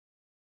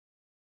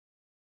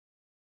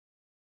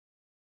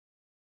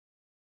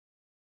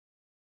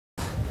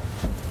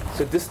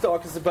So this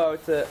talk is about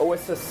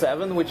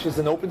OSS-7, which is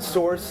an open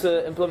source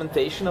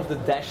implementation of the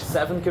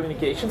DASH7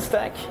 communication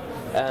stack.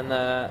 And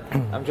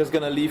I'm just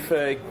going to leave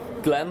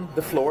Glenn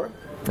the floor.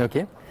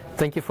 Okay.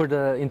 Thank you for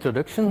the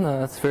introduction.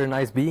 It's very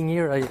nice being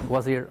here. I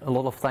was here a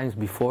lot of times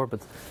before,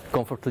 but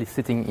comfortably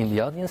sitting in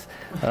the audience.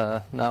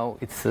 Now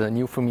it's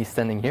new for me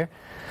standing here.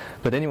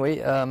 But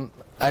anyway,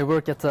 I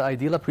work at the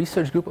IDLab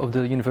research group of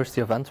the University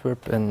of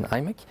Antwerp and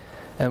IMEC.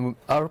 And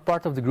our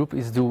part of the group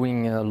is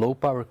doing low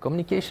power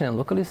communication and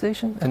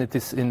localization. And it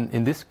is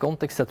in this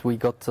context that we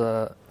got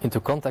into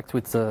contact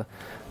with the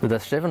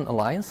DASH7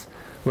 Alliance,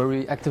 where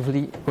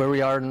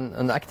we are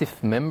an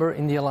active member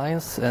in the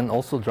alliance and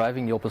also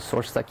driving the open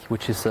source stack,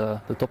 which is the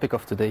topic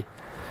of today.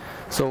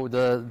 So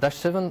the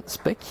DASH7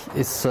 spec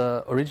is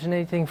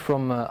originating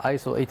from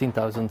ISO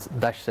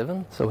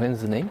 18000-7, so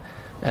hence the name,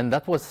 and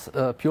that was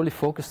purely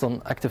focused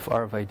on active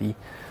RFID.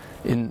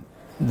 In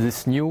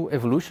this new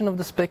evolution of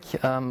the spec,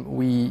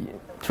 we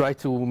try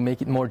to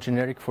make it more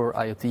generic for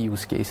IoT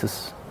use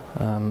cases.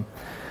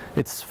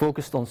 It's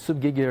focused on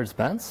sub-gigahertz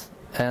bands,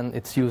 and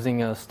it's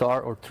using a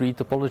star or tree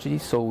topology,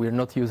 so we're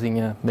not using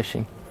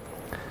meshing.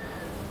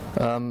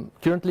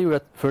 Currently we're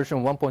at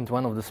version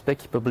 1.1 of the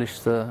spec,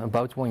 published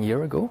about 1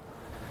 year ago.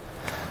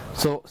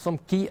 So some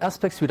key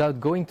aspects, without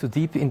going too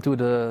deep into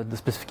the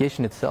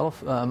specification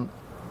itself,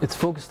 it's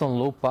focused on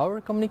low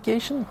power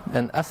communication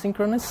and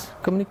asynchronous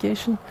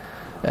communication,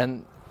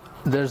 and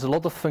there's a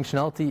lot of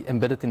functionality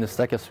embedded in the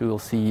stack, as we will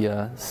see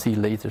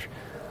later.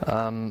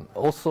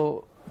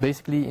 Also,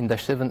 basically in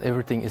DASH7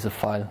 everything is a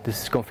file.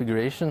 This is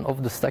configuration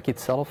of the stack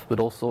itself, but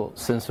also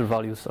sensor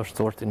values are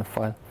stored in a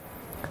file.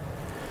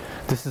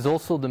 This is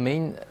also the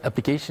main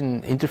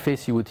application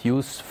interface you would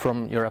use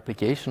from your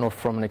application or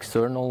from an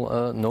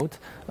external node.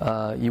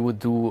 You would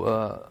do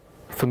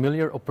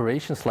familiar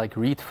operations like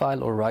read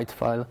file or write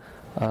file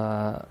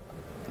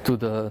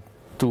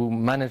to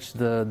manage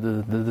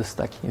the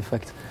stack, in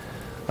fact.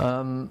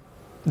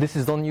 This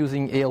is done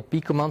using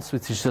ALP commands,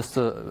 which is just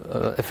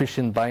an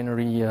efficient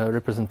binary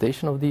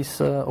representation of these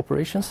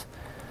operations.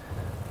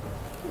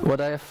 What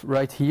I have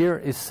right here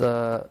is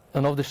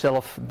an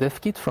off-the-shelf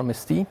dev kit from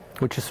ST,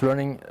 which is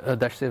running a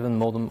DASH7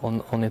 modem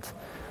on it.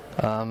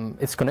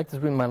 It's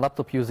connected with my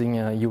laptop using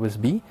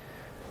USB,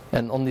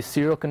 and on this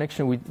serial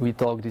connection we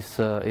talk this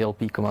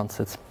ALP command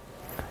sets.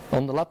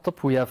 On the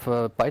laptop we have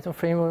a Python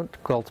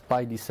framework called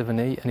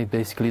PyD7a, and it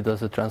basically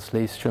does a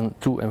translation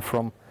to and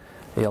from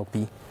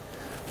ALP.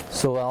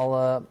 So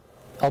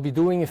I'll be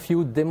doing a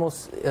few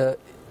demos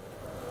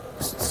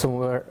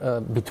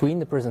somewhere between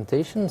the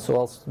presentation, so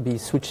I'll be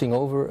switching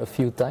over a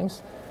few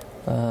times.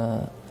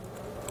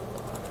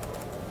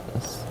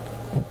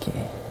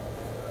 Okay.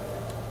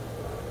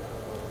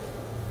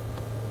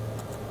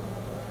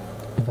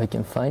 If I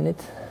can find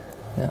it.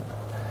 Yeah.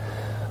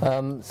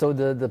 So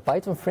the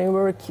Python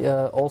framework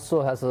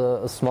also has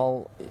a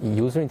small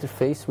user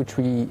interface which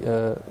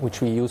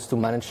we use to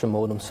manage the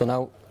modem. So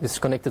now it's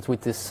connected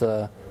with this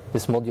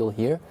module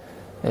here,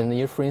 and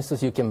here, for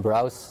instance, you can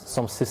browse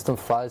some system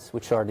files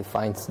which are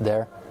defined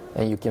there,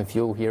 and you can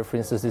view here, for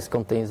instance, this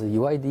contains a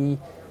UID,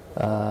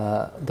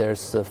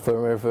 there's a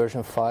firmware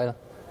version file,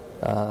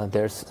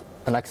 there's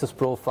an access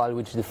profile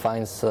which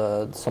defines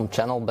some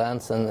channel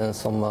bands and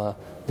some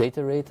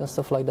data rate and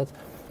stuff like that.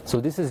 So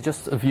this is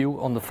just a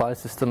view on the file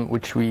system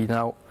which we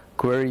now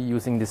query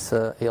using this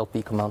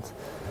ALP command.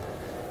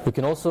 You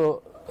can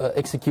also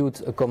execute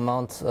a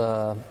command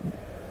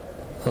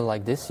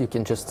like this. You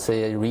can just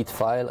say read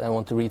file, I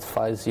want to read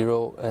file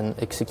 0, and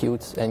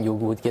execute, and you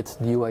would get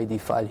the UID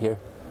file here.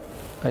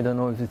 I don't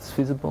know if it's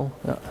visible.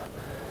 Yeah.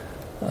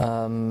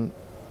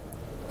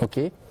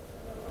 Okay.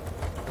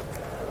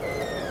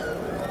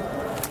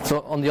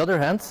 So on the other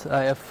hand,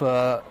 I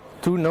have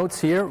two nodes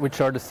here which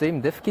are the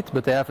same dev kit,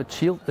 but they have a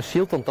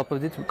shield on top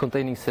of it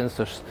containing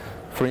sensors.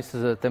 For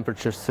instance, a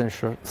temperature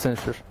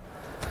sensor.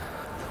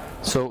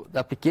 So the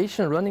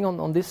application running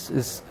on this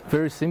is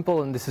very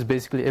simple, and this is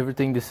basically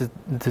everything. This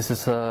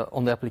is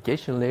on the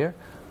application layer.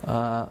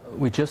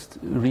 We just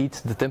read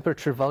the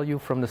temperature value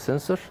from the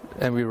sensor,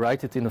 and we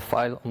write it in a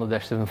file on the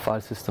DASH7 file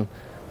system,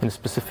 in a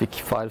specific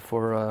file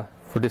for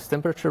this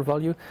temperature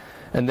value,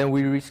 and then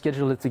we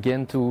reschedule it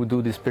again to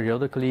do this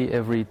periodically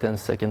every 10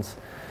 seconds.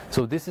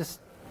 So this is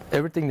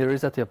everything there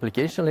is at the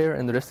application layer,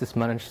 and the rest is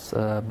managed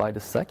by the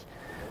stack,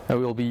 and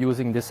we will be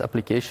using this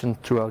application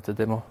throughout the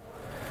demo.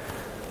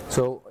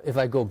 So if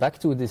I go back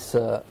to this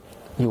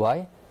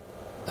UI,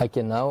 I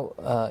can now,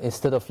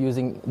 instead of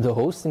using the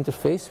host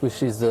interface,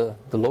 which is the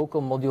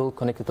local module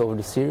connected over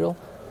the serial,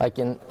 I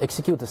can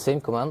execute the same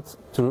command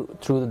through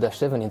the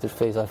DASH7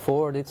 interface. I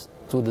forward it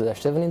to the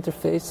DASH7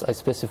 interface. I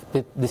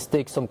specify this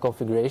takes some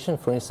configuration,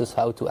 for instance,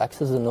 how to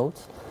access the node,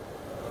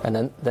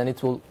 and then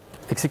it will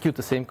execute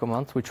the same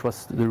command, which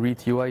was the read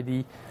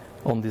UID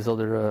on this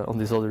other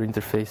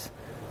interface.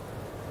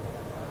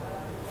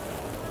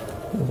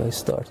 If I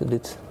started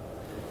it.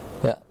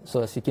 Yeah, so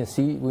as you can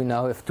see, we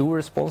now have two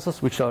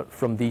responses which are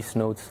from these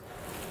nodes.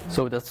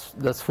 So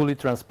that's fully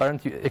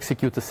transparent. You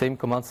execute the same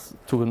commands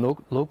to a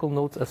local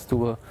node as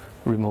to a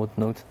remote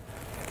node.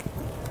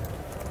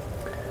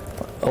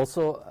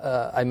 Also,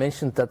 I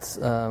mentioned that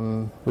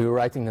we were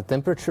writing a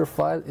temperature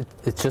file.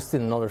 It's just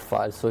in another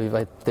file. So if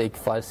I take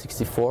file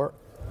 64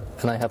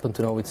 and I happen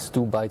to know it's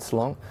 2 bytes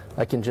long,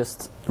 I can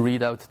just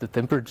read out the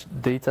temperature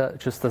data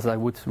just as I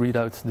would read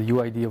out the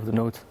UID of the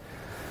node.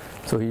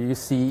 So here you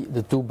see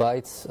the 2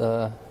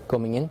 bytes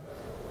coming in.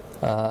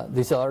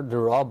 These are the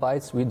raw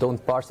bytes. We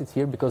don't parse it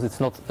here because it's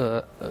not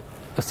a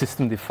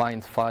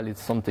system-defined file.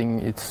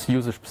 It's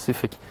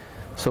user-specific.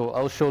 So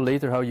I'll show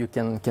later how you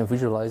can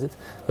visualize it.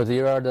 But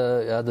here are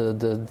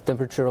the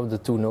temperature of the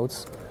 2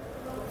 nodes.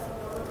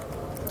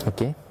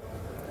 Okay.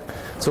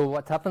 So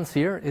what happens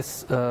here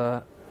is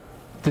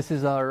this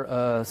is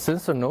our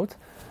sensor node.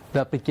 The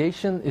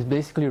application is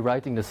basically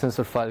writing the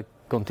sensor file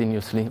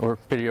continuously or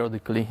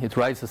periodically. It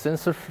writes a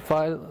sensor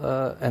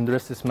file and the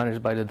rest is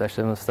managed by the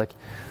DASH7 stack.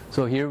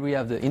 So here we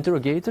have the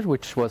interrogator,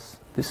 which was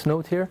this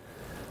node here.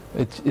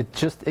 It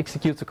just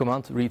executes a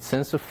command, read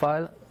sensor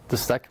file. The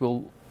stack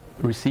will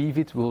receive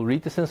it, will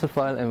read the sensor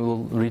file, and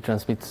will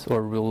retransmit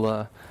or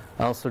will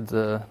answer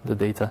the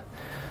data.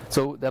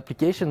 So the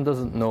application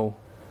doesn't know.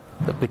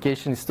 The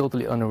application is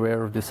totally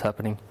unaware of this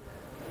happening.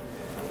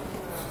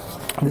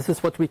 This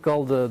is what we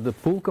call the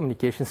pool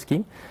communication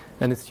scheme,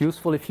 and it's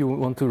useful if you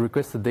want to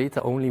request the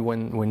data only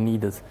when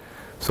needed.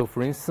 So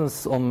for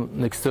instance, on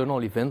an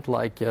external event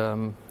like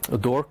a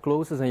door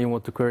closes and you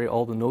want to query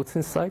all the nodes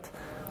inside,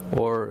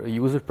 or a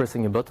user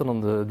pressing a button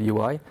on the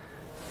UI,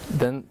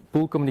 then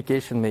pool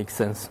communication makes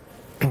sense.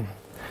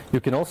 You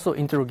can also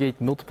interrogate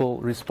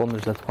multiple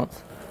responders at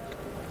once.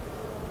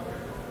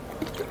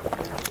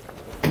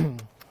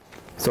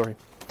 Sorry.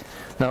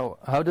 Now,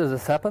 how does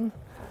this happen?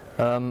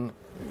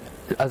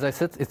 As I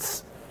said,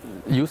 it's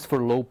used for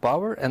low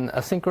power and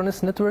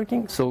asynchronous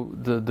networking, so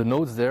the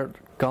nodes there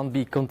can't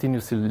be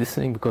continuously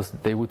listening because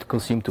they would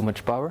consume too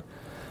much power,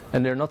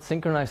 and they're not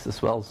synchronized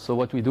as well. So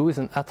what we do is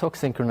an ad hoc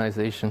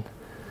synchronization.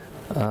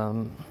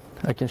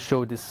 I can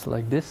show this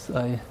like this.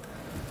 I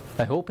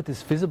hope it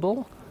is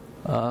visible,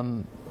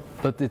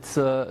 but it's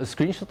a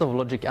screenshot of a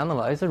logic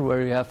analyzer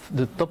where you have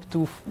the top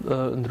 2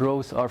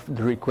 rows are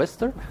the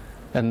requester,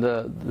 and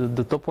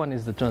the top one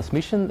is the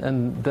transmission,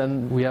 and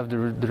then we have the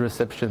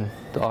reception,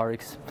 the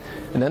RX.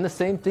 And then the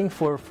same thing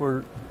for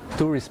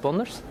 2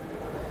 responders.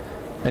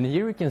 And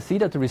here you can see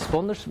that the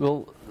responders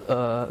will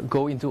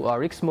go into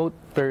RX mode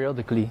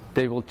periodically.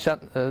 They will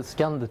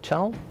scan the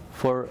channel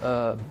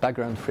for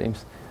background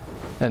frames.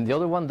 And the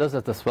other one does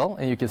that as well,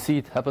 and you can see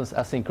it happens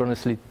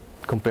asynchronously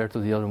compared to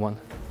the other one.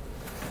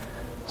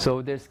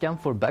 So they scan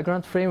for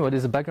background frame. What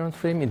is a background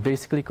frame? It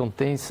basically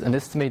contains an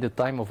estimated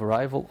time of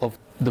arrival of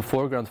the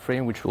foreground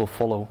frame which will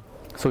follow.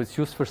 So it's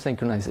used for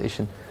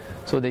synchronization.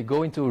 So they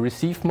go into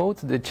receive mode,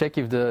 they check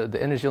if the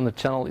energy on the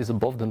channel is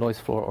above the noise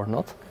floor or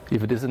not.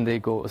 If it isn't, they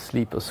go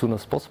asleep as soon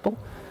as possible.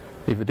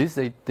 If it is,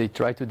 they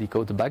try to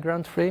decode the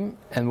background frame,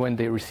 and when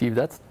they receive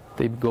that,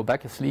 they go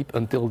back asleep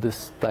until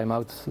this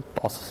timeout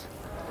passes.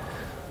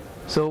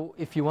 So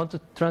if you want to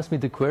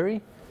transmit the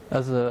query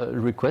as a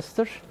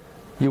requester,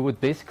 you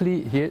would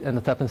basically, here, and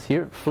it happens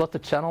here, flood the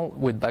channel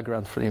with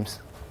background frames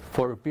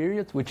for a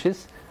period which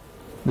is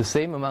the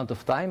same amount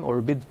of time or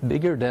a bit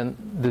bigger than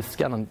the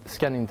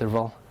scan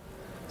interval.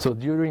 So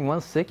during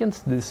 1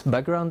 second, this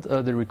background,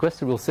 the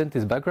requester will send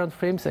these background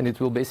frames, and it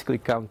will basically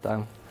count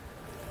down.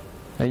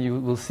 And you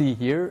will see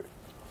here,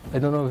 I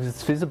don't know if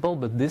it's visible,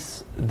 but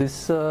this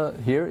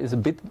here is a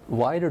bit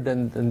wider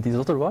than this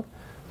other one,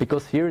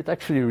 because here it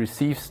actually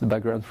receives the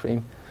background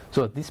frame.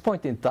 So at this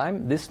point in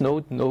time, this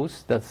node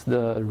knows that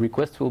the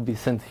request will be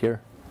sent here.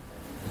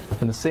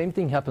 And the same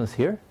thing happens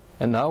here,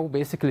 and now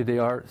basically they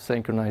are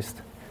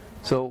synchronized.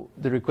 So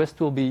the request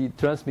will be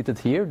transmitted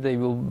here, they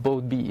will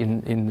both be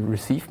in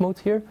receive mode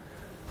here,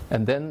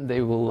 and then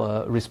they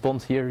will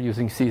respond here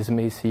using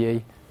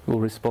CSMA-CA, will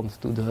respond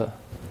to the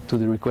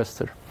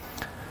requester.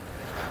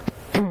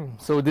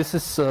 So this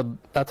is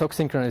ad hoc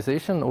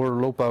synchronization or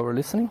low power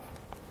listening.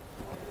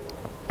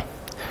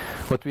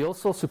 What we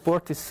also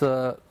support is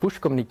push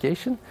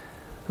communication.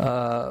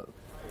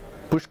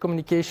 Push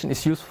communication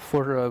is used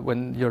for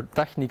when your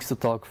tag needs to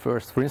talk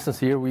first. For instance,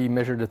 here we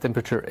measure the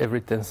temperature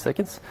every 10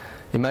 seconds.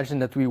 Imagine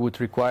that we would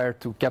require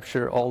to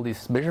capture all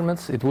these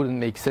measurements. It wouldn't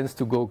make sense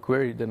to go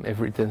query them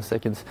every 10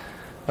 seconds.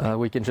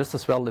 We can just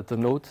as well let the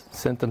node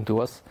send them to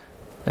us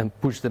and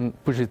push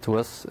it to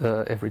us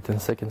every 10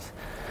 seconds.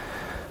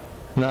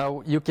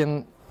 Now you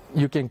can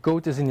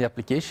code this in the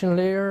application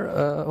layer,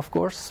 of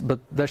course, but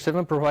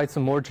DASH7 provides a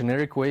more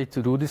generic way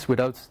to do this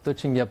without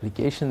touching the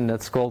application, and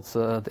that's called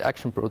the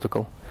action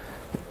protocol.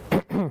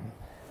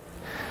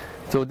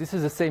 So this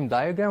is the same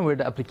diagram where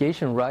the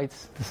application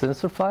writes the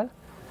sensor file,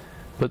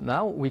 but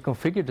now we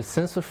configure the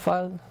sensor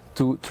file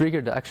to trigger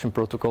the action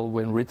protocol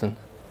when written.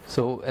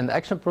 So an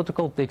action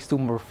protocol takes 2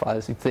 more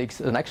files. It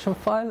takes an action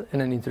file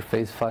and an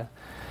interface file.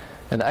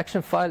 And the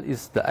action file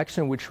is the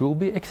action which will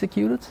be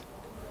executed,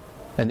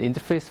 and the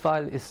interface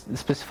file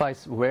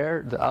specifies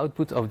where the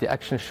output of the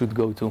action should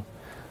go to.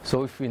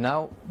 So if we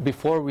now,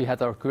 before we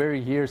had our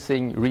query here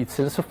saying read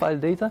sensor file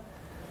data,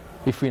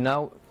 if we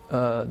now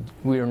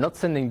we are not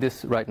sending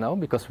this right now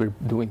because we're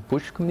doing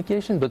push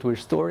communication, but we're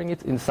storing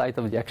it inside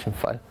of the action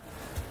file.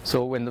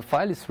 So when the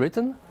file is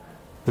written,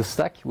 the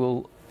stack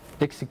will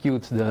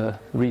execute the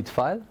read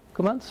file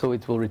command, so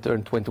it will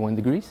return 21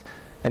 degrees,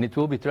 and it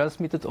will be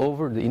transmitted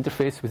over the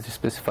interface which is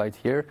specified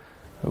here,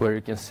 where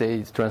you can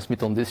say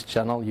transmit on this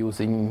channel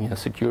using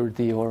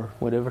security or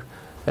whatever,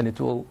 and it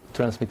will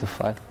transmit the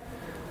file.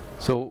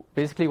 So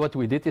basically what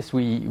we did is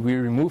we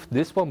removed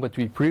this one, but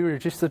we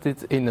pre-registered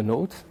it in the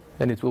node,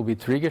 and it will be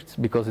triggered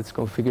because it's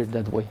configured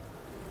that way.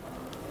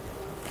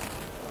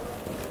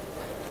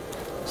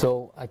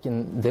 So I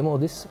can demo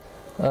this.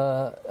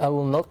 I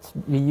will not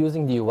be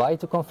using the UI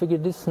to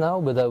configure this now,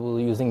 but I will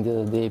be using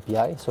the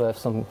API. So I have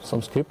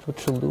some script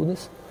which will do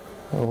this.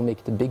 I will make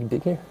it a bit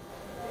bigger.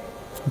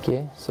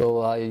 Okay,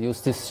 so I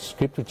use this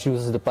script which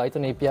uses the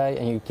Python API,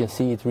 and you can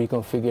see it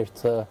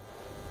reconfigured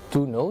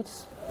 2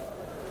 nodes.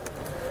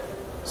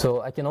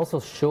 So I can also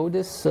show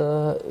this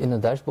in a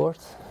dashboard.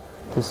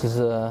 This is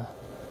a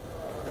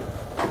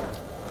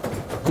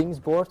things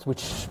board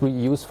which we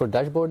use for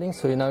dashboarding.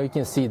 So now you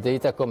can see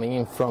data coming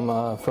in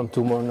from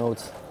 2 more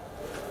nodes.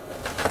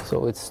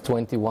 So it's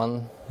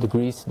 21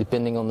 degrees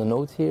depending on the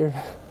node here,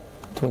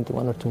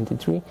 21 or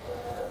 23.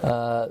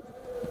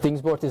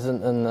 Thingsboard is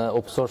an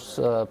open source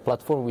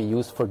platform we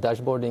use for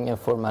dashboarding and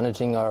for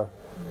managing our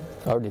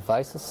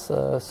devices.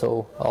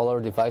 So all our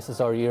devices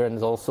are here, and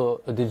there's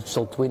also a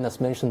digital twin as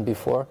mentioned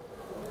before.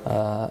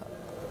 But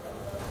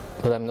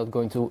I'm not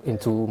going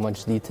into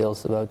much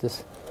details about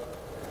this.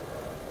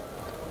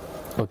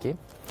 Okay,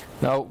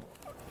 now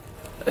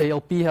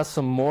ALP has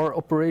some more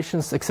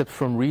operations except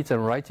from read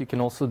and write. You can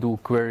also do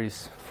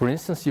queries. For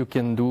instance, you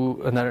can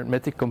do an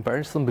arithmetic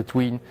comparison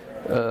between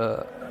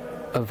a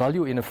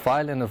value in a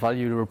file and a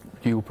value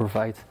you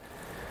provide,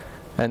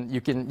 and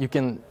you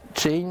can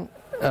chain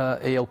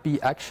ALP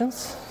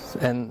actions,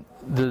 and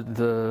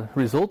the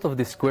result of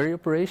this query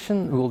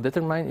operation will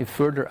determine if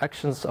further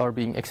actions are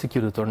being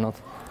executed or not.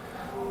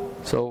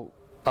 So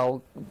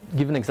I'll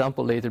give an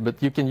example later,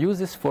 but you can use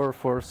this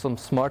for some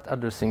smart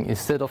addressing.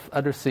 Instead of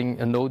addressing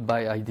a node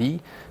by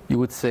ID, you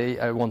would say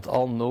I want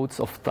all nodes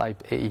of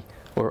type A,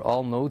 or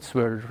all nodes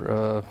where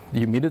the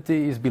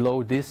humidity is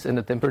below this and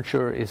the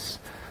temperature is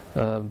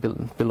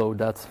below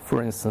that,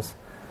 for instance.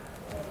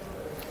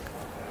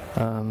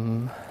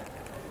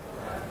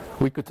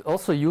 We could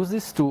also use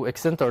this to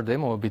extend our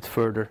demo a bit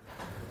further.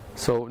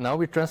 So now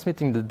we're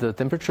transmitting the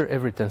temperature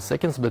every 10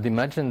 seconds, but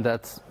imagine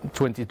that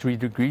 23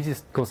 degrees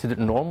is considered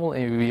normal,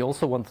 and we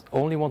also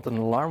only want an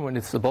alarm when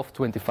it's above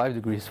 25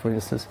 degrees, for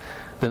instance.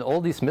 Then all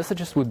these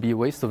messages would be a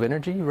waste of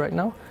energy right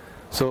now.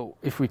 So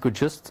if we could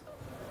just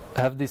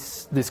have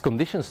this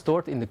condition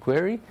stored in the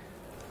query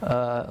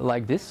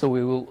like this, so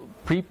we will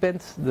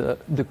prepend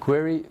the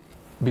query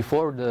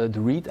before the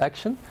read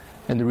action,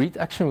 and the read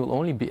action will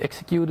only be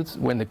executed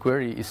when the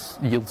query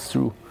yields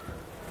true.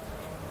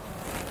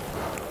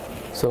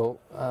 So,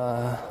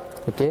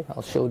 okay,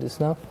 I'll show this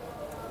now.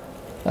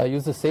 I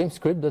use the same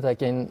script, but I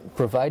can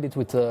provide it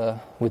with a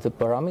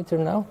parameter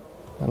now.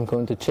 I'm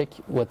going to check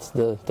what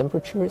the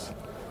temperature is.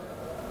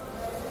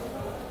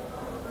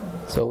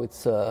 So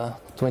it's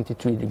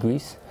 23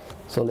 degrees.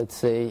 So let's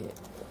say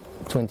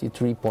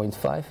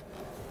 23.5.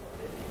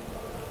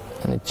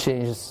 And it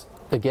changes,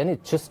 again,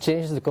 it just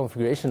changes the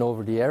configuration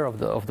over the air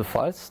of the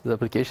files. The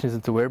application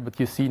isn't aware, but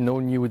you see no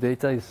new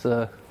data is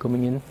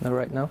coming in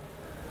right now.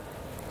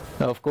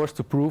 Now, of course,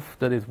 to prove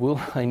that it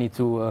will, I need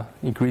to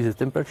increase the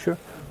temperature,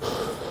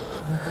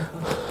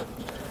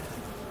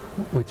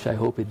 which I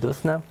hope it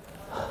does now.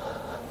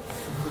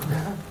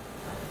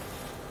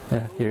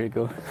 Yeah, here you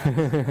go.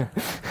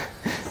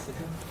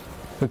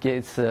 Okay,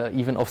 it's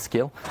even off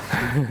scale.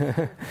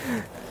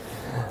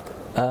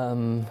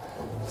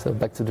 So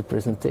back to the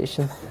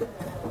presentation.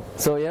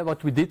 So yeah,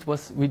 what we did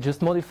was we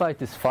just modified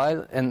this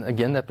file, and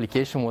again the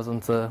application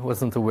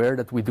wasn't aware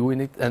that we're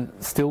doing it, and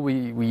still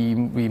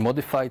we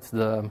modified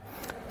the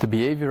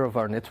behavior of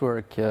our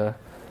network.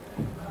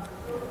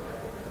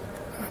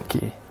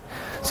 Okay.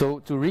 So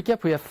to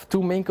recap, we have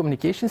 2 main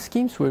communication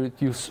schemes where you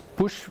use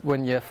push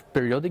when you have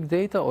periodic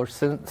data or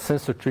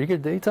sensor trigger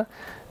data,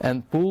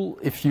 and pull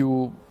if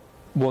you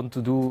want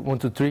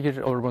to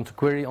trigger or want to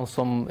query on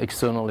some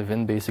external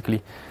event,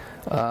 basically.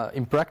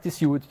 In practice,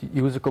 you would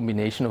use a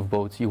combination of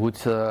both. You would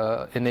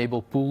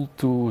enable pull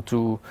to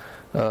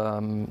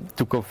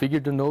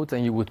configure the node,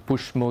 and you would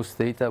push most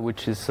data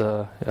which is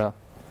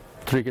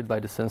triggered by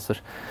the sensor.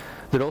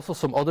 There are also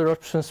some other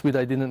options which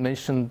I didn't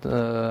mention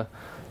a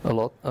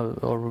lot,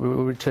 or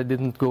which I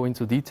didn't go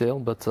into detail.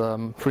 But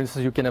for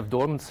instance, you can have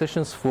dormant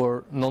sessions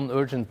for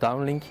non-urgent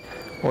downlink,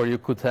 or you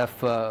could have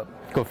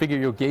configure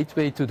your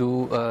gateway to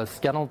do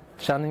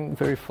scanning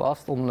very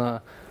fast on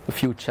a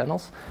few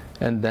channels,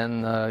 and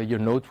then your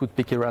node would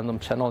pick a random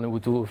channel and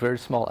would do a very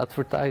small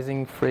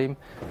advertising frame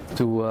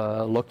to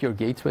lock your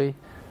gateway,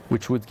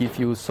 which would give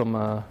you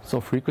some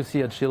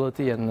frequency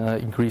agility and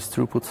increased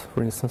throughput,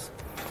 for instance.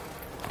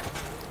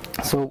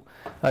 So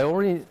I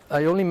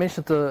only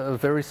mentioned a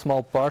very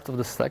small part of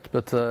the stack,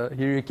 but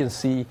here you can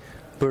see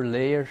per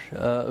layer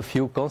a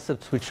few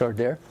concepts which are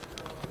there.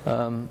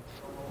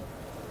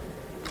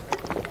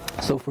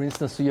 So for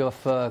instance, you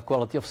have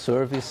quality of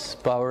service,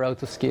 power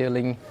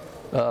auto-scaling,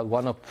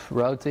 one-up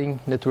routing,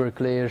 network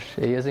layer,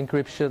 AES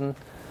encryption.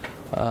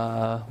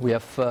 We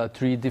have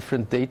 3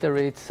 different data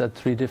rates at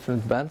 3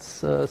 different bands,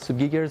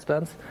 sub-gigahertz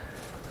bands.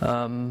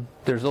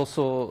 There's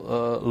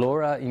also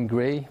LoRa in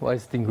gray. Why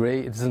is it in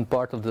gray? It isn't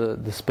part of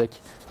the spec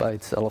by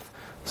itself.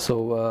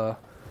 So,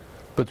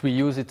 but we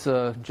use it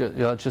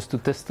just to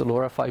test the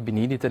LoRa if we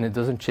need it, and it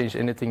doesn't change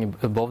anything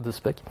above the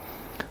spec.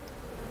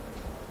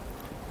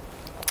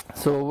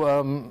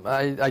 So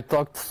I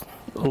talked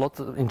a lot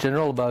in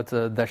general about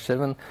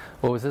DASH7.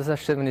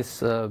 OSS-7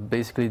 is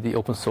basically the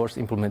open source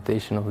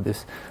implementation of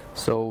this.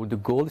 So the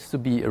goal is to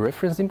be a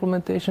reference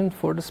implementation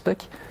for the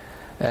spec,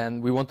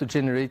 and we want to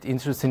generate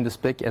interest in the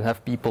spec and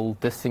have people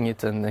testing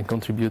it and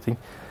contributing.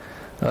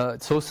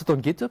 It's hosted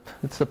on GitHub.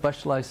 It's a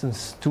Apache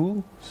license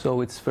tool, so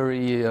it's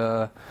very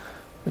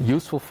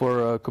useful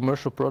for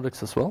commercial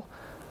products as well.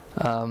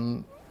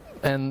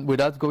 And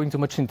without going too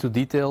much into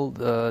detail,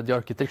 the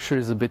architecture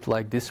is a bit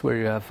like this, where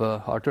you have a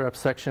hardware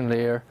abstraction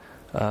layer,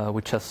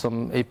 which has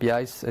some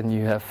APIs, and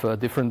you have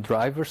different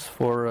drivers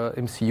for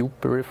MCU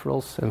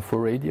peripherals and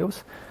for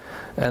radios.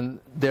 And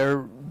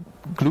they're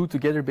glued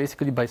together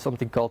basically by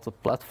something called a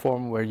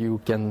platform, where you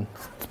can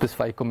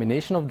specify a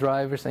combination of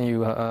drivers, and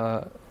you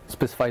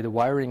specify the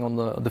wiring on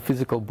the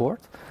physical board.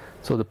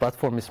 So the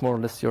platform is more or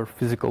less your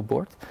physical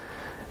board.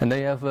 And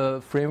they have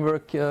a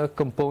framework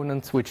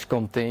component which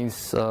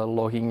contains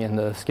logging and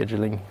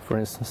scheduling, for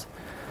instance.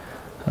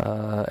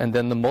 And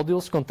then the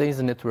modules contains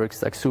the network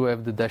stack. So we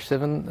have the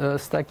DASH7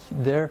 stack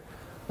there.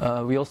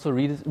 We also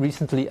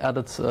recently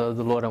added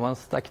the LoRaWAN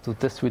stack to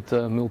test with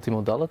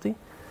multimodality.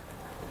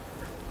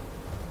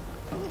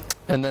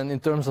 And then in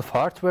terms of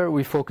hardware,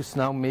 we focus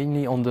now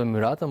mainly on the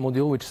Murata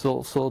module, which is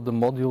also the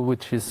module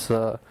which is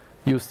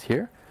used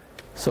here.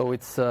 So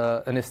it's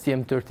an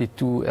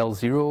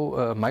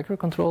STM32L0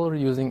 microcontroller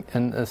using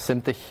a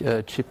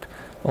Semtech chip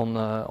on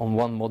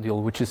one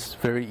module, which is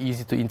very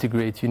easy to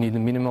integrate. You need a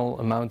minimal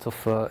amount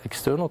of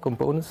external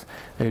components,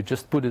 and you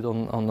just put it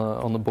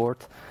on the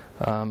board.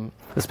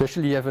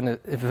 Especially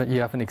if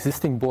you have an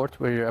existing board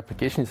where your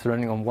application is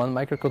running on one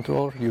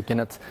microcontroller, you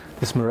can add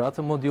this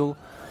Murata module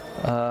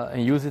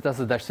and use it as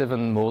a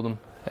DASH7 modem.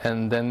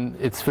 And then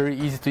it's very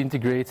easy to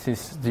integrate,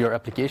 since your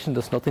application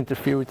does not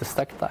interfere with the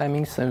stack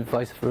timings and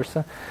vice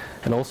versa.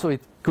 And also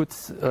it could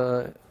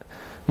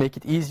make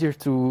it easier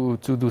to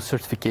do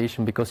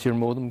certification, because your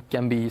modem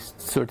can be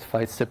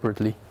certified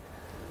separately.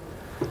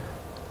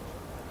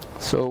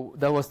 So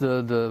that was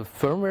the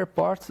firmware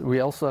part.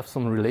 We also have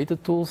some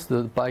related tools.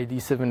 The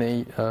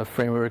PyD7A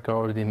framework I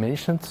already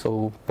mentioned,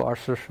 so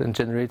parser and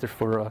generator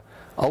for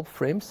ALP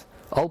frames.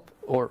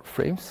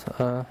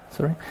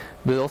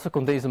 But it also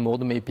contains a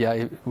modem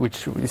API,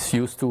 which is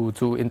used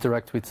to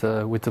interact with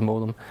the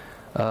modem.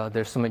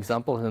 There's some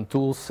examples and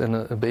tools and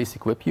a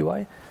basic web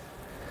UI.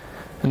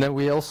 And then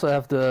we also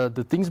have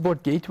the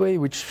ThingsBoard gateway,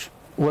 which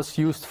was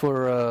used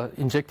for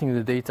injecting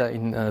the data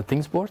in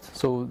ThingsBoard.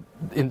 So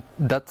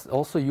that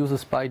also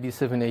uses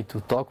PyD7A to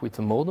talk with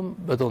the modem,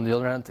 but on the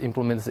other hand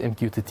implements the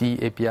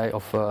MQTT API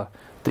of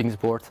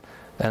ThingsBoard,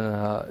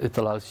 and it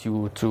allows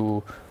you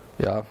to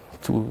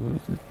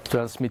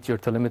transmit your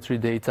telemetry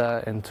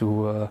data and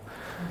to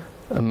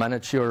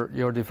manage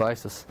your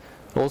devices.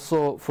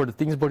 Also, for the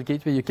ThingsBoard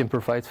gateway, you can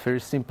provide very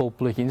simple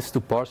plugins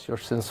to parse your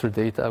sensor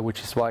data,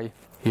 which is why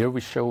here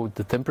we show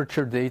the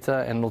temperature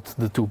data and not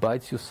the 2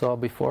 bytes you saw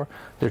before.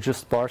 They're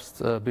just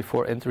parsed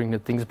before entering the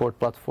ThingsBoard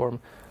platform,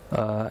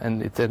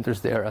 and it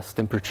enters there as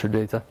temperature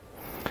data.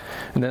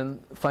 And then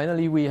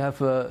finally, we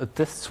have a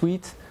test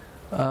suite,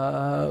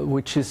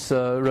 which is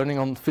running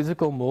on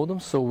physical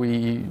modems. So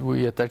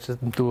we attach it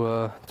to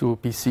a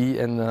PC,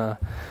 and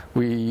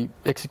we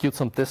execute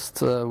some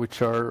tests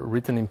which are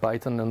written in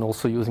Python and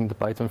also using the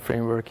Python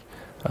framework,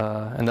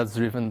 and that's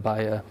driven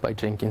by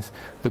Jenkins.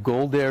 The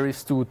goal there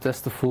is to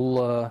test the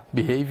full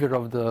behavior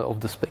of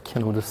the spec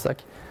and of the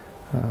stack.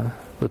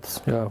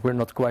 But we're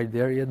not quite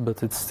there yet,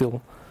 but it's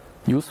still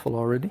useful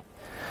already.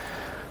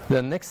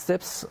 The next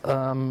steps.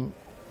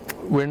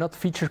 We're not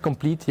feature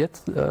complete yet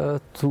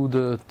to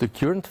the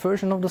current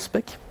version of the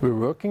spec. We're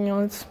working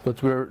on it,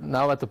 but we're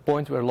now at the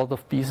point where a lot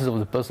of pieces of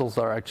the puzzles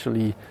are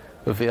actually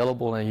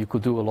available, and you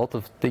could do a lot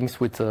of things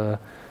with the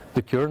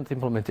current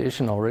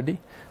implementation already.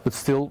 But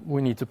still,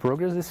 we need to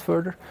progress this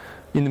further.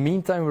 In the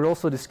meantime, we're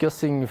also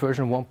discussing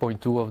version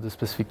 1.2 of the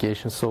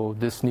specification, so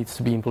this needs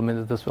to be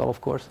implemented as well, of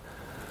course.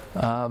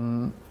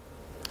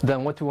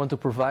 Then what we want to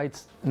provide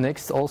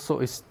next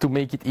also is to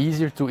make it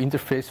easier to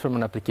interface from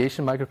an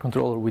application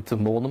microcontroller with the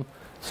modem.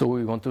 So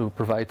we want to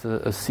provide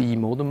a C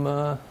modem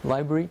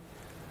library,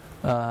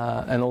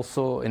 and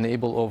also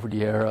enable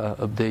over-the-air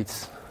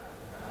updates,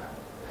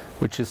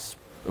 which is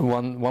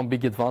one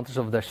big advantage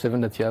of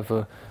DASH7, that you have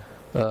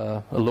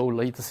a low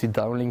latency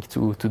downlink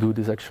to do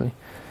this actually.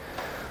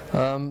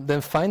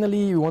 Then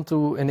finally, you want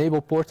to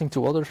enable porting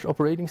to other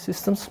operating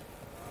systems.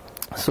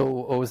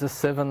 So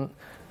OSS-7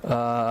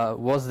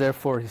 was there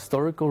for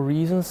historical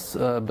reasons,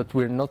 but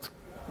we're not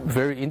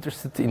very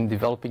interested in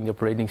developing the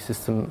operating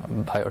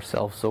system by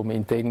ourselves. So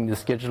maintaining the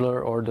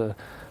scheduler or the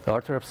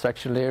hardware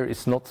abstraction layer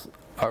is not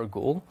our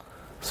goal.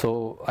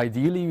 So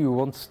ideally we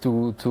want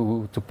to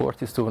port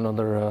this to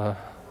another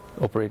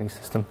operating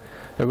system.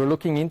 And we're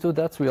looking into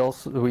that. We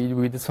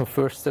did some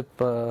first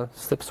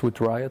steps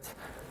with Riot.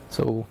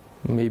 So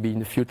maybe in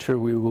the future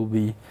we will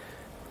be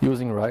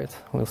using Riot.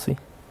 We'll see.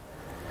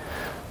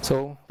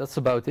 So that's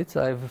about it.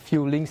 I have a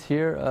few links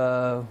here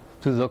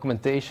to the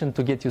documentation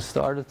to get you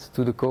started,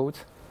 to the code,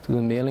 to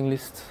the mailing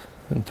list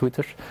and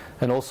Twitter.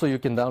 And also you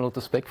can download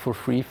the spec for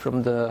free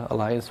from the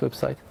Alliance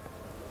website.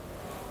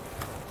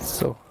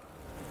 So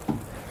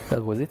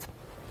that was it.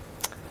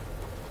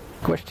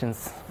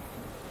 Questions?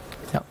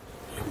 Yeah.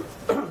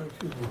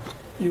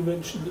 You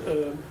mentioned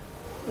the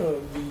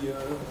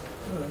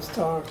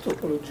star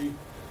topology.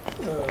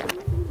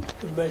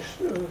 The mesh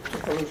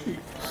topology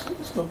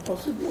is not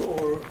possible,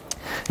 or?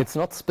 It's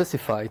not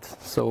specified.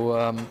 So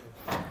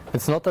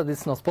it's not that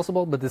it's not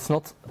possible, but it's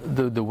not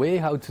the way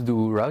how to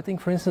do routing,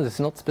 for instance, is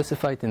not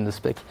specified in the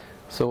spec.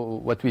 So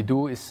what we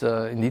do is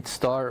indeed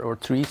star or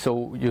tree,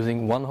 so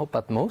using one hop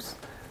at most,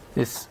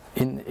 is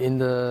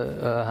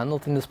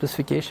handled in the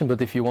specification.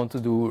 But if you want to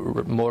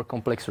do more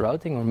complex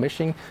routing or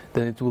meshing,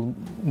 then it will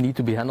need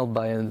to be handled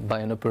by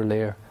an upper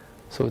layer.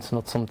 So it's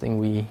not something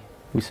we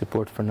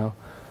support for now.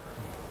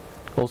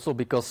 Also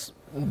because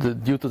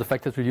due to the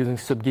fact that we're using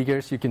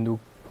sub-gigahertz, you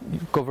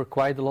cover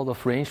quite a lot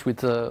of range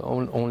with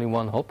only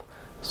one hop.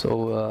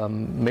 So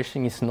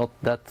meshing is not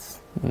that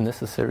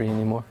necessary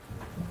anymore.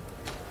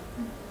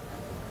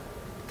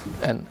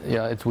 And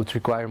yeah, it would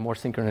require more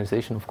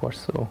synchronization, of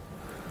course. So.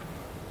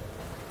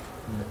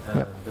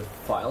 The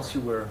files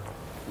you were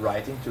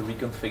writing to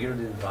reconfigure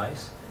the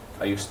device,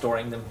 are you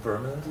storing them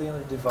permanently on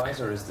the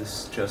device, or is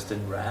this just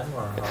in RAM,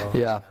 or how?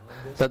 Yeah,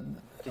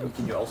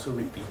 can you also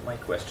repeat my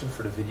question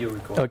for the video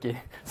recording? Okay,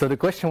 so the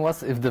question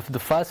was, if the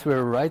files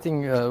we're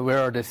writing, where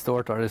are they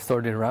stored? Are they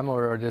stored in RAM,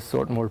 or are they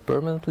stored more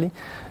permanently?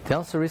 The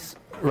answer is,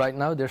 right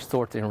now they're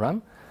stored in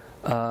RAM,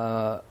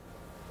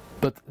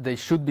 but they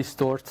should be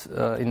stored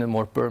in a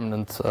more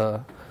permanent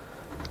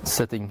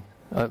setting.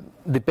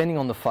 Depending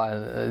on the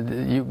file,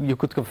 you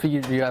could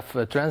configure. You have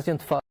a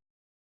transient file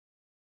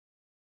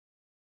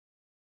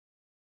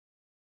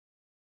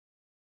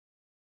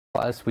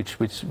files which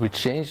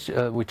change,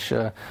 for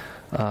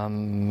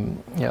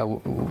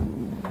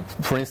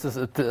instance,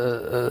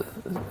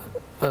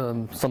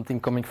 something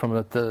coming from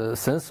a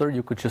sensor,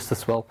 you could just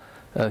as well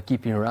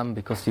keep in RAM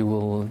because you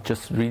will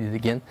just read it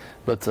again.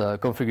 But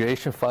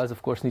configuration files,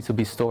 of course, need to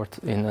be stored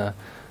in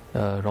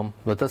ROM.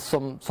 But that's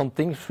some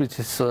things which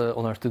is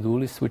on our to-do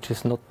list, which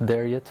is not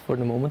there yet for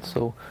the moment.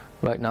 So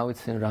right now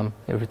it's in RAM.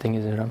 Everything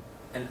is in RAM.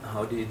 And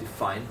how do you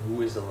define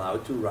who is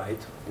allowed to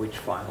write which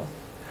file?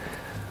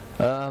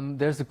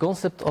 There's a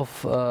concept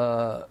of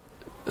a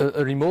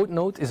remote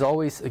node is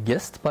always a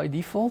guest by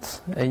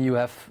default, and you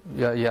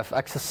have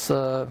access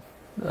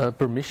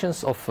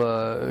permissions of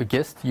a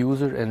guest,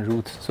 user, and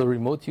root. So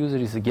remote user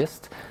is a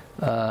guest.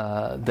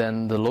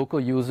 Then the local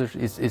user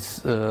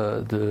is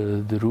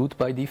the root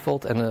by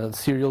default, and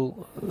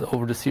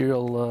over the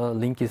serial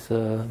link is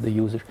the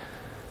user.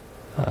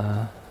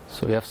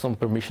 So you have some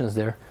permissions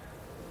there.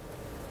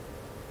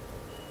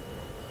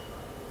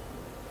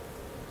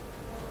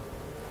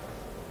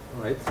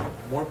 All right.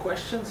 More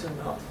questions or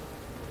not?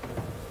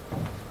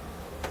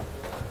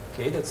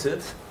 Okay, that's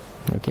it.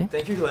 Okay.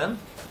 Thank you, Glenn.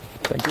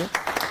 Thank you.